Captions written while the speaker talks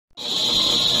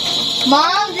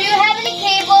Mom, do you have any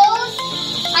cables?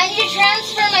 I need to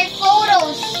transfer my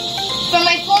photos from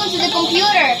my phone to the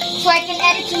computer so I can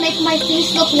edit to make my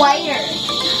face look whiter.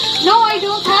 No, I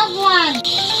don't have one.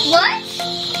 What?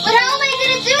 But how am I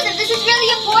going to do that? This is really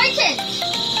important.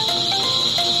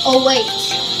 Oh wait,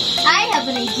 I have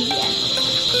an idea.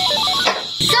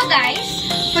 So guys,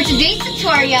 for today's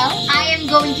tutorial, I am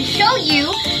going to show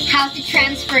you how to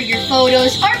transfer your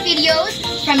photos or videos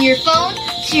from your phone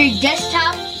to your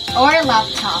desktop or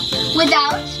laptop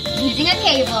without using a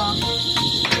cable.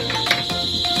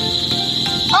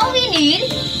 All we need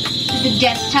is the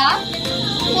desktop,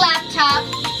 laptop,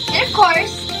 and of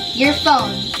course, your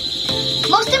phone.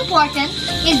 Most important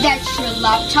is that your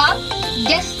laptop,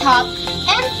 desktop,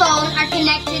 and phone are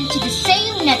connected to the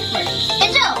same network.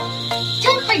 And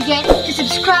don't forget to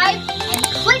subscribe and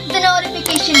click the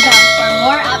notification bell for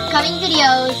more upcoming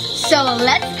videos. So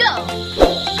let's go!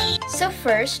 So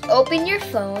first, open your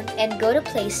phone and go to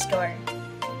Play Store.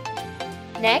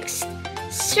 Next,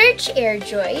 search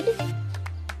AirDroid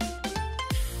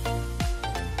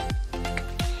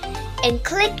and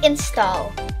click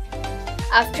Install.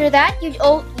 After that, you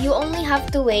only have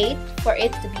to wait for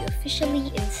it to be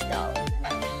officially installed.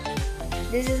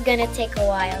 This is gonna take a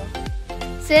while.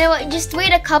 So just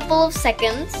wait a couple of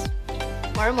seconds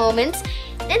or moments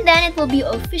and then it will be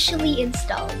officially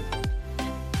installed.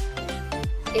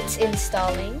 It's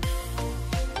installing.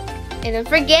 And don't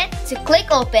forget to click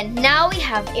open. Now we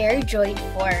have AirDroid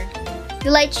 4.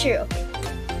 The light sure open.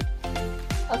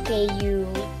 Okay, you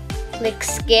click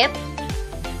skip.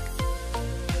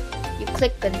 You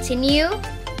click continue.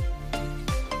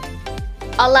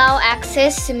 Allow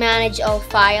access to manage all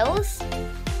files.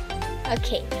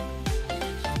 Okay.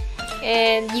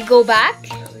 And you go back.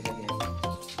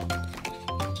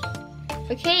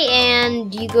 Okay,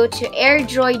 and you go to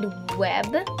AirDroid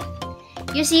Web.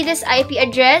 You see this IP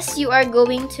address, you are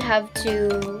going to have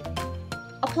to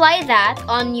apply that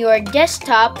on your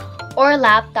desktop or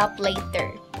laptop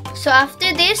later. So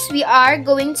after this, we are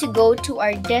going to go to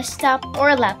our desktop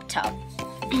or laptop.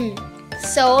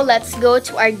 So let's go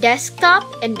to our desktop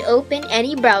and open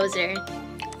any browser.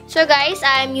 So guys,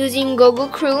 I'm using Google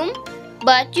Chrome,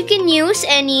 but you can use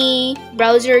any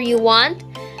browser you want.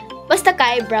 Basta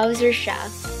kay browser siya.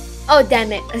 Oh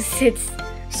damn it,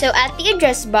 So at the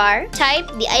address bar, type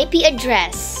the IP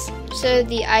address. So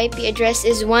the IP address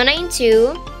is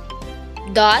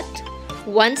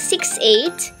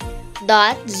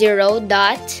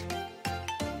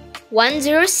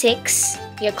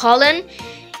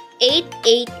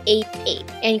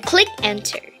and click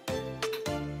enter.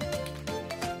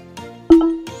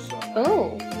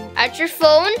 Oh, at your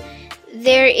phone,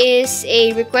 there is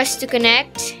a request to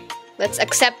connect. Let's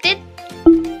accept it.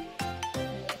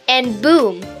 And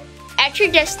boom! At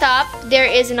your desktop, there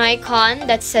is an icon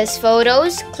that says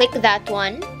photos. Click that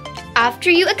one. After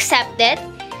you accept it,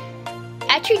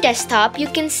 at your desktop,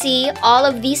 you can see all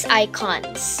of these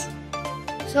icons.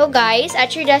 So guys,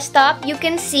 at your desktop, you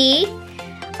can see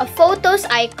a photos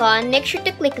icon. Make sure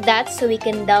to click that so we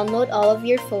can download all of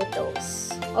your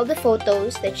photos. All the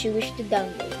photos that you wish to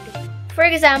download. For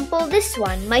example, this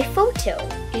one, my photo.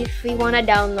 If we want to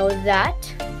download that,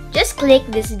 just click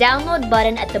this download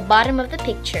button at the bottom of the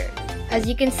picture. As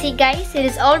you can see guys, it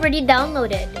is already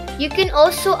downloaded. You can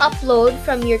also upload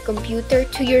from your computer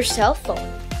to your cell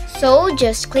phone. So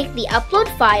just click the upload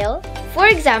file. For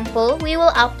example, we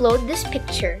will upload this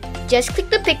picture. Just click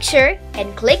the picture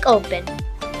and click open.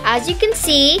 As you can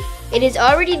see, it is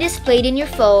already displayed in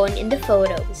your phone in the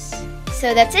photos.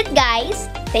 So that's it guys.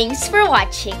 Thanks for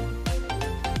watching.